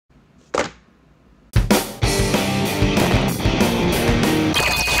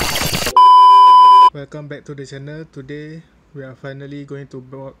welcome back to the channel. Today we are finally going to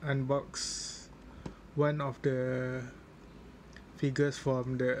unbox one of the figures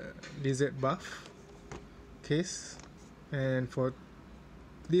from the lizard BAF case, and for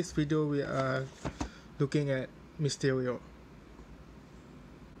this video we are looking at Mysterio.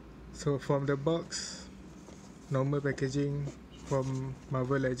 So from the box, normal packaging from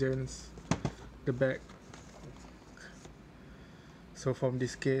Marvel Legends, the back. So from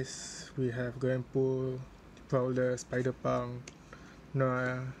this case, we have Gwenpool, Prowler, Spider-Punk,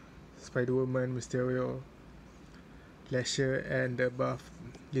 Noah, Spider-Woman, Mysterio, Lasher, and the buff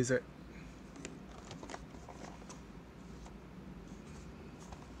Lizard.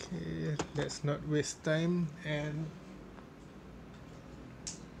 Okay, let's not waste time and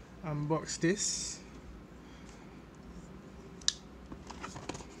unbox this.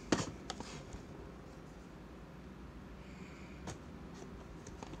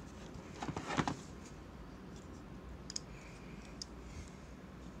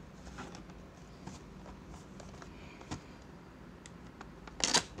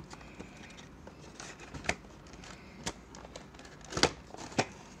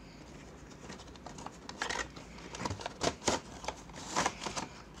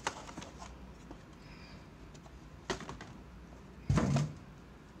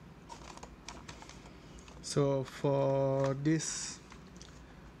 So for this,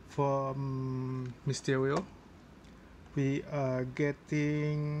 from Mysterio, we are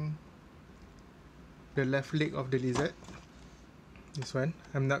getting the left leg of the lizard. This one,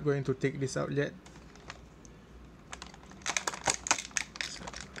 I'm not going to take this out yet. So,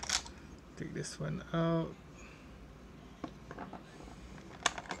 take this one out.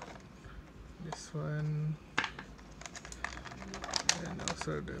 This one, and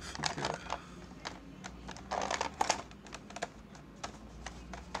also the figure.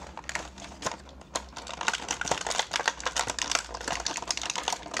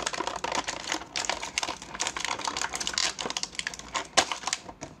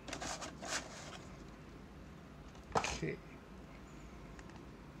 Okay.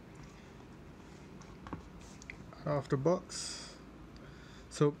 Out of the box.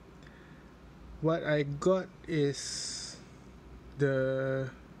 So what I got is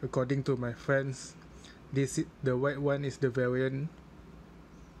according to my friends, the white one is the variant.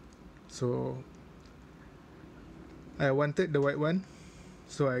 So I wanted the white one,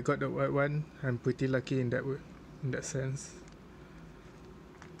 so I got the white one. I'm pretty lucky in that sense.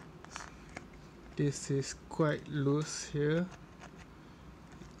 This is quite loose here.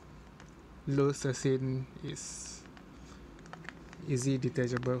 Loose as in is easy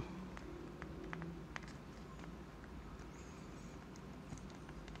detachable.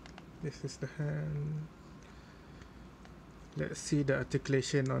 This is the hand. Let's see the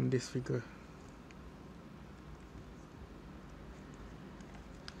articulation on this figure.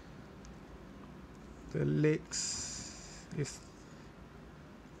 The legs is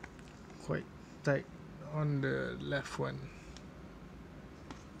quite tight on the left one.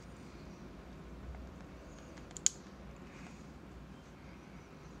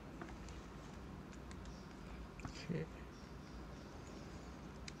 Okay.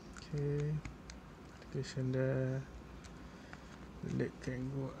 Okay. Articulation there. The leg can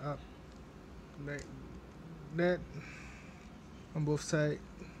go up like that on both sides.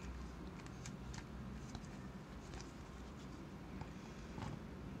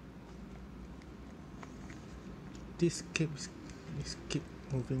 This keep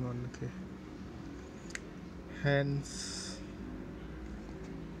moving on. Okay. Hands.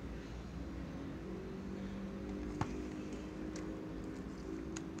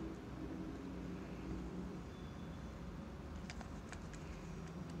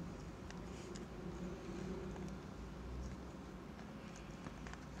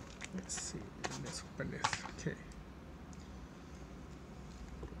 Let's see. Let's open this. Okay.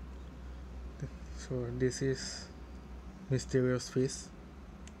 So this is Mysterio's face.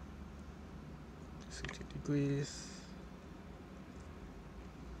 60 degrees.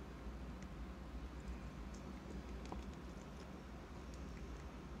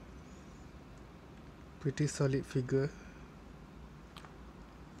 Pretty solid figure.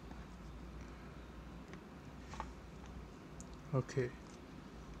 Okay.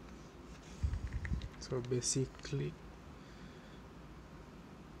 So basically,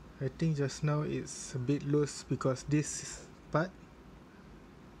 I think just now it's a bit loose because this part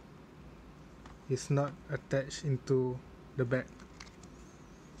is not attached into the back.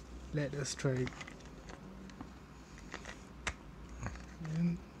 Let us try it.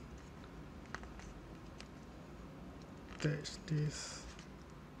 And attach this.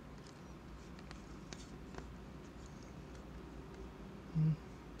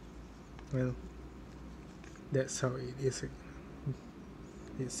 Well, that's how it is,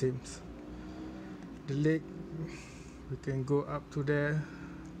 it seems. The leg, we can go up to there,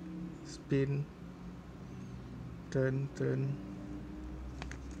 spin, turn,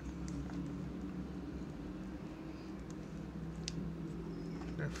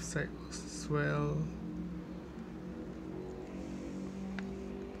 left side swell.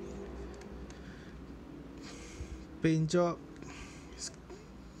 Paint job is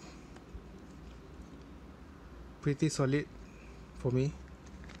pretty solid for me,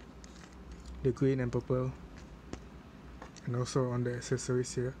 the green and purple, and also on the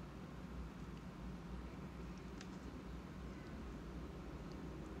accessories here.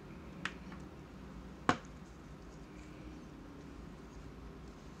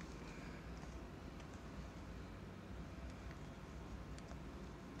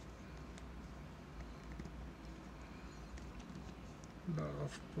 Lot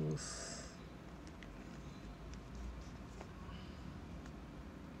of posts.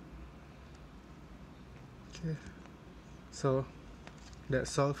 Okay, so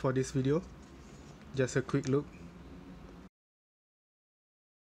that's all for this video. Just a quick look